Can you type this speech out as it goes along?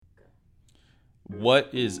What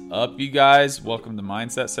is up, you guys? Welcome to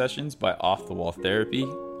Mindset Sessions by Off the Wall Therapy.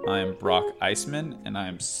 I am Brock Eisman, and I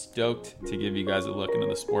am stoked to give you guys a look into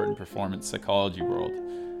the sport and performance psychology world.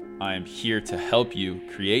 I am here to help you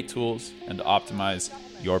create tools and to optimize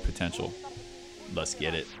your potential. Let's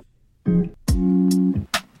get it.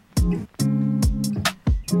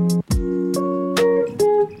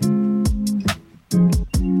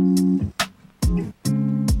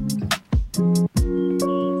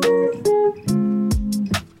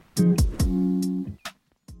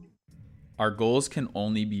 Our goals can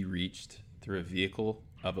only be reached through a vehicle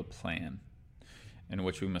of a plan in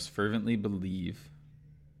which we must fervently believe,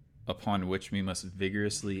 upon which we must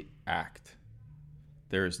vigorously act.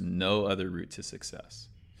 There is no other route to success.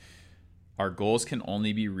 Our goals can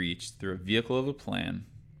only be reached through a vehicle of a plan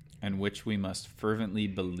in which we must fervently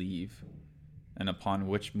believe and upon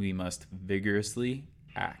which we must vigorously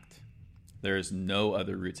act. There is no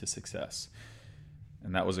other route to success.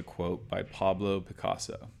 And that was a quote by Pablo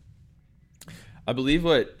Picasso. I believe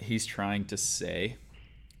what he's trying to say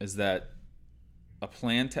is that a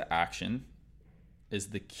plan to action is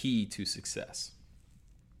the key to success.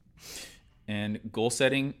 And goal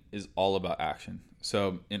setting is all about action.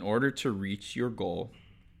 So in order to reach your goal,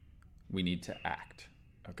 we need to act.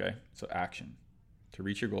 Okay? So action. To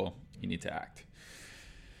reach your goal, you need to act.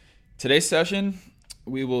 Today's session,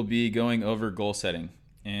 we will be going over goal setting.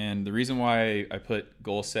 And the reason why I put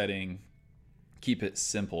goal setting, keep it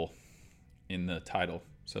simple, in the title.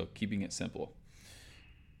 So keeping it simple.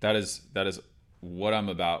 That is what I'm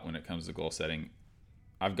about when it comes to goal setting.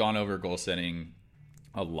 I've gone over goal setting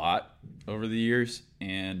a lot over the years,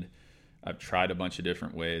 and I've tried a bunch of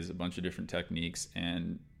different ways, a bunch of different techniques,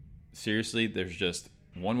 and seriously, there's just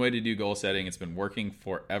one way to do goal setting. It's been working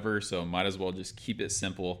forever, so might as well just keep it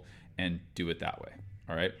simple and do it that way.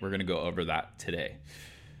 All right, we're going to go over that today.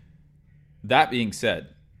 That being said,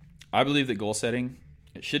 I believe that goal setting,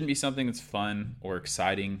 it shouldn't be something that's fun or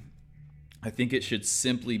exciting. I think it should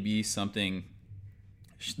simply be something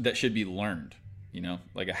that should be learned,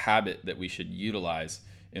 like a habit that we should utilize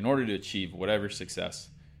in order to achieve whatever success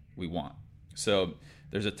we want. So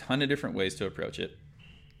there's a ton of different ways to approach it.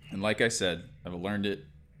 And like I said, I've learned it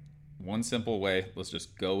one simple way. Let's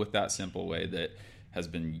just go with that simple way that has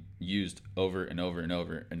been used over and over and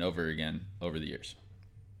over and over again over the years.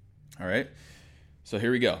 All right. So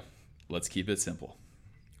here we go. Let's keep it simple.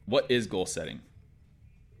 What is goal setting?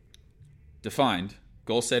 Defined,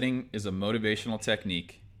 goal setting is a motivational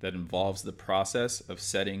technique that involves the process of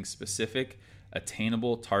setting specific,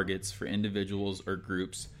 attainable targets for individuals or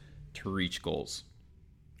groups to reach goals.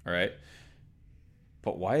 All right?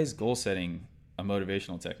 But why is goal setting a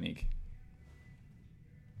motivational technique?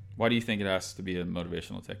 Why do you think it has to be a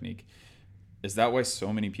motivational technique? Is that why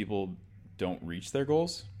so many people don't reach their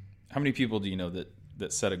goals? How many people do you know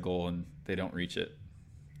that set a goal and they don't reach it?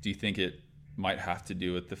 Do you think it might have to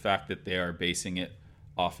do with the fact that they are basing it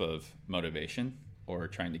off of motivation or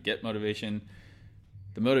trying to get motivation?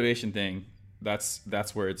 The motivation thing, that's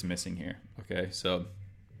where it's missing here. Okay, so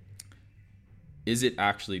is it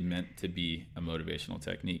actually meant to be a motivational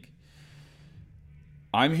technique?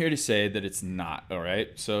 I'm here to say that it's not, all right?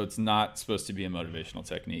 So it's not supposed to be a motivational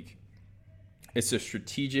technique. It's a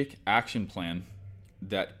strategic action plan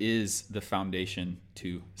that is the foundation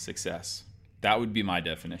to success. That would be my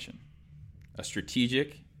definition. A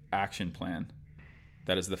strategic action plan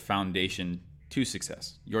that is the foundation to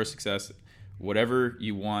success. Your success, whatever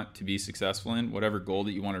you want to be successful in, whatever goal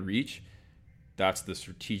that you want to reach, that's the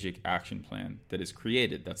strategic action plan that is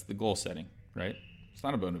created. That's the goal setting, right? It's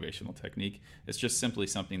not a motivational technique. It's just simply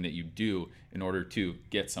something that you do in order to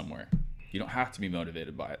get somewhere. You don't have to be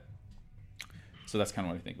motivated by it. So that's kind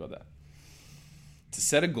of what I think about that. To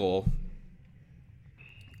set a goal,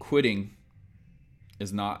 quitting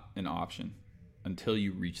is not an option until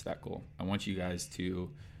you reach that goal. I want you guys to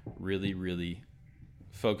really, really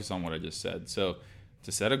focus on what I just said. So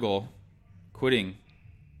to set a goal, quitting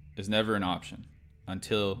is never an option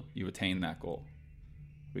until you attain that goal.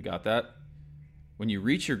 We got that? When you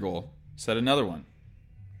reach your goal, set another one.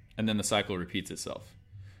 And then the cycle repeats itself.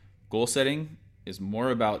 Goal setting is more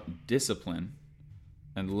about discipline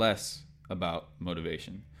and less about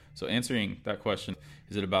motivation. So answering that question,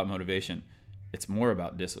 is it about motivation? It's more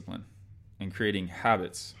about discipline and creating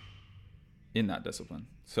habits in that discipline.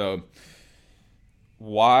 So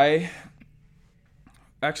what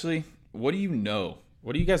do you know?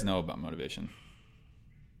 What do you guys know about motivation?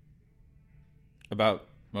 About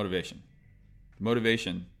motivation.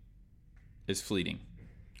 Motivation is fleeting.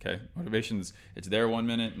 Okay? It's there 1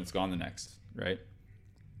 minute and it's gone the next, right?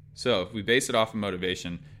 So if we base it off of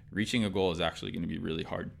motivation, reaching a goal is actually going to be really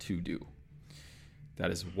hard to do.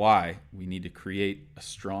 That is why we need to create a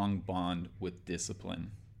strong bond with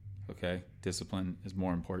discipline. Okay? Discipline is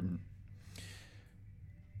more important.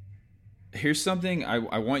 Here's something I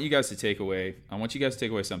want you guys to take away. I want you guys to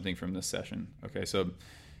take away something from this session. Okay? So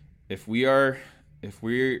if we're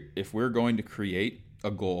going to create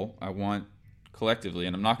a goal, I want collectively,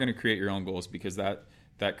 and I'm not going to create your own goals because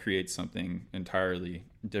that creates something entirely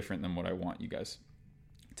different than what I want you guys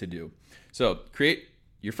to do. So create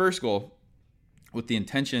your first goal with the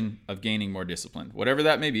intention of gaining more discipline. Whatever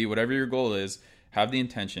that may be, whatever your goal is, have the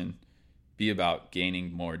intention be about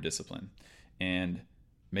gaining more discipline and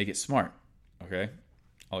make it smart. Okay?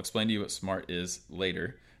 I'll explain to you what smart is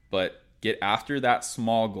later, but get after that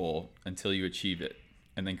small goal until you achieve it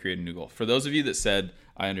and then create a new goal. For those of you that said,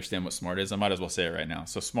 I understand what SMART is, I might as well say it right now.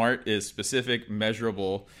 So SMART is specific,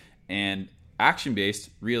 measurable, and action-based,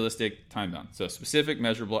 realistic, time-bound. So specific,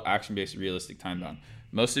 measurable, action-based, realistic, time-bound.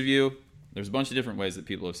 Most of you, there's a bunch of different ways that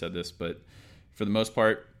people have said this, but for the most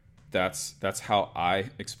part, that's how I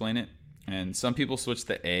explain it. And some people switch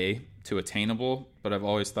the A to attainable, but I've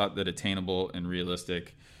always thought that attainable and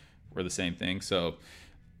realistic were the same thing. So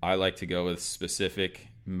I like to go with specific,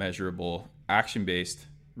 measurable, action-based,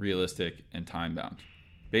 realistic, and time-bound.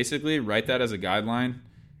 Basically, write that as a guideline.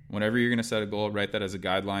 Whenever you're going to set a goal, write that as a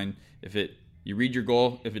guideline. You read your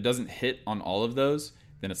goal, if it doesn't hit on all of those,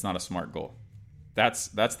 then it's not a SMART goal. That's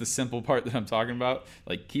the simple part that I'm talking about.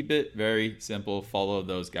 Like, keep it very simple. Follow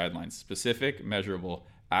those guidelines. Specific, measurable,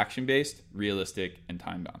 action-based, realistic, and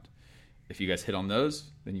time-bound. If you guys hit on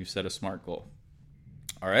those, then you've set a SMART goal.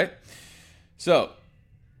 All right? So,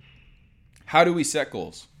 how do we set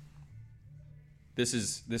goals? This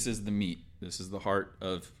is the meat. This is the heart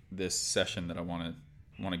of this session that I want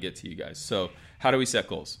to get to you guys. So, how do we set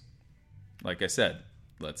goals? Like I said,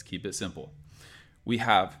 let's keep it simple. We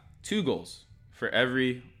have 2 goals for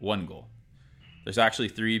every 1 goal. There's actually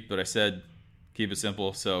 3, but I said keep it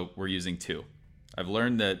simple, so we're using 2. I've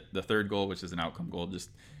learned that the 3rd goal, which is an outcome goal, just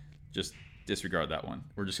disregard that one.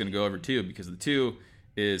 We're just going to go over 2 because the 2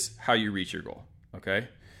 is how you reach your goal. Okay?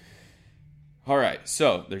 All right,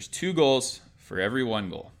 so there's 2 goals for every 1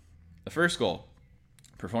 goal. The first goal,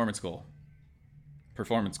 performance goal.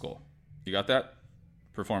 Performance goal. You got that?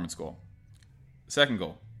 Performance goal. The second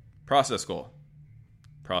goal, process goal.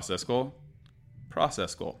 Process goal.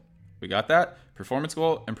 Process goal. We got that? Performance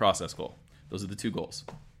goal and process goal. Those are the 2 goals.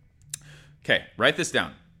 Okay, write this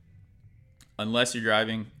down. Unless you're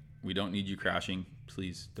driving, we don't need you crashing.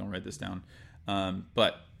 Please don't write this down.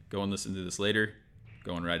 But go and listen to this later.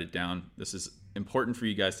 Go and write it down. This is important for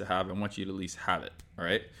you guys to have. I want you to at least have it. All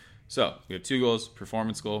right? So we have 2 goals,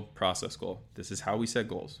 performance goal, process goal. This is how we set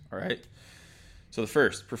goals. All right? So the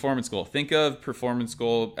first, performance goal. Think of performance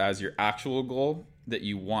goal as your actual goal that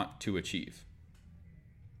you want to achieve.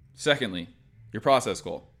 Secondly, your process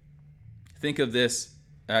goal. Think of this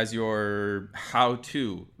as your how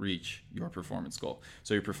to reach your performance goal.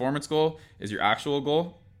 So your performance goal is your actual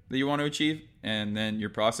goal that you want to achieve, and then your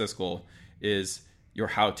process goal is your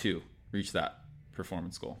how to reach that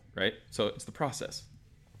performance goal, right? So it's the process,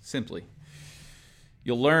 simply.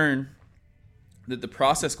 You'll learn that the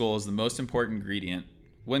process goal is the most important ingredient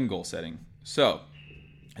when goal setting. So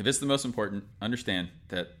if it's the most important, understand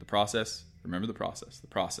that the process, remember the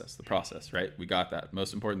process, right? We got that.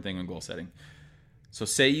 Most important thing when goal setting. So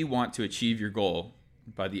say you want to achieve your goal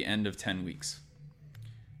by the end of 10 weeks.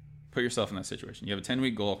 Put yourself in that situation. You have a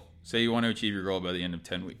 10-week goal. Say you want to achieve your goal by the end of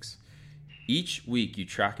 10 weeks. Each week you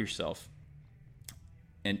track yourself.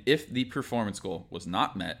 And if the performance goal was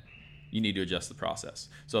not met, you need to adjust the process.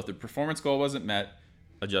 So if the performance goal wasn't met,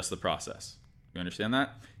 adjust the process. You understand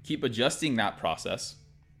that? Keep adjusting that process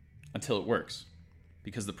until it works.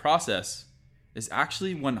 Because the process is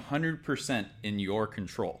actually 100% in your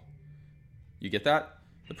control. You get that?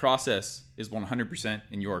 The process is 100%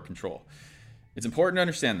 in your control. It's important to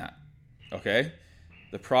understand that, okay?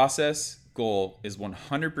 The process goal is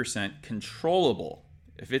 100% controllable.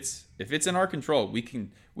 If it's in our control, we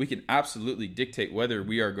can absolutely dictate whether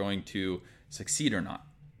we are going to succeed or not.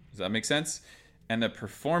 Does that make sense? And the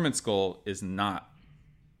performance goal is not.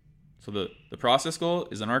 So the process goal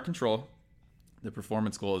is in our control. The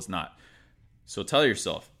performance goal is not. So tell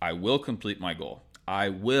yourself, I will complete my goal. I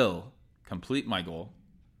will complete my goal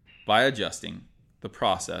by adjusting the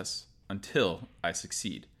process until I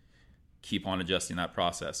succeed. Keep on adjusting that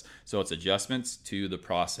process. So it's adjustments to the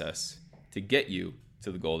process to get you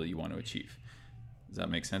to the goal that you want to achieve. Does that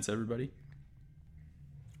make sense, everybody?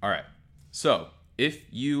 All right. So if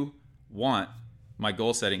you want my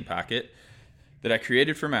goal setting packet that I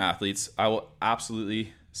created for my athletes, I will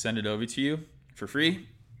absolutely send it over to you for free.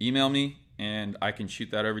 Email me and I can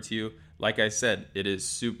shoot that over to you. Like I said, it is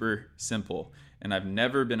super simple. And I've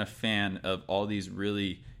never been a fan of all these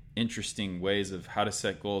really interesting ways of how to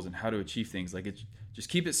set goals and how to achieve things. Like, just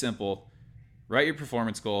keep it simple. Write your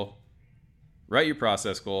performance goal, write your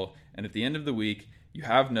process goal, and at the end of the week, you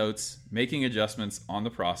have notes making adjustments on the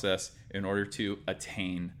process in order to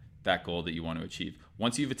attain that goal that you want to achieve.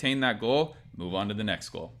 Once you've attained that goal, move on to the next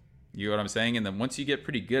goal. You know what I'm saying? And then once you get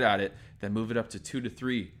pretty good at it, then move it up to 2 to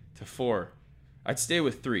 3 to 4. I'd stay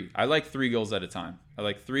with 3. I like 3 goals at a time. I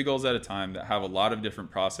like 3 goals at a time that have a lot of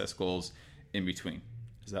different process goals in between.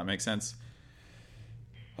 Does that make sense?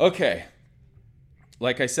 Okay.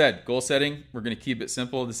 Like I said, goal setting, we're going to keep it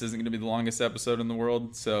simple. This isn't going to be the longest episode in the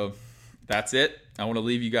world. So that's it. I want to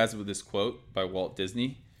leave you guys with this quote by Walt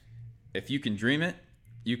Disney. If you can dream it,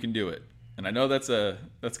 you can do it. And I know that's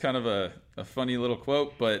kind of a funny little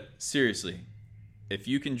quote, but seriously, if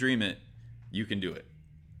you can dream it, you can do it.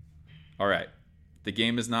 All right. The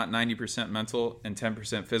game is not 90% mental and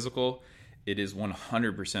 10% physical. It is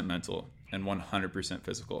 100% mental and 100%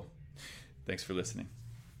 physical. Thanks for listening.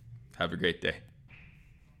 Have a great day.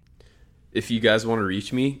 If you guys want to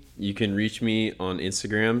reach me, you can reach me on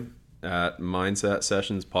Instagram at Mindset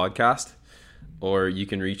Sessions Podcast, or you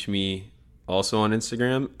can reach me also on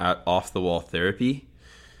Instagram at Off the Wall Therapy.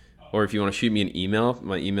 Or if you want to shoot me an email,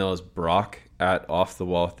 my email is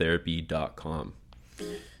brock@offthewalltherapy.com.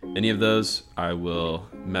 Any of those, I will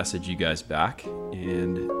message you guys back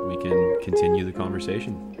and we can continue the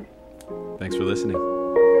conversation. Thanks for listening.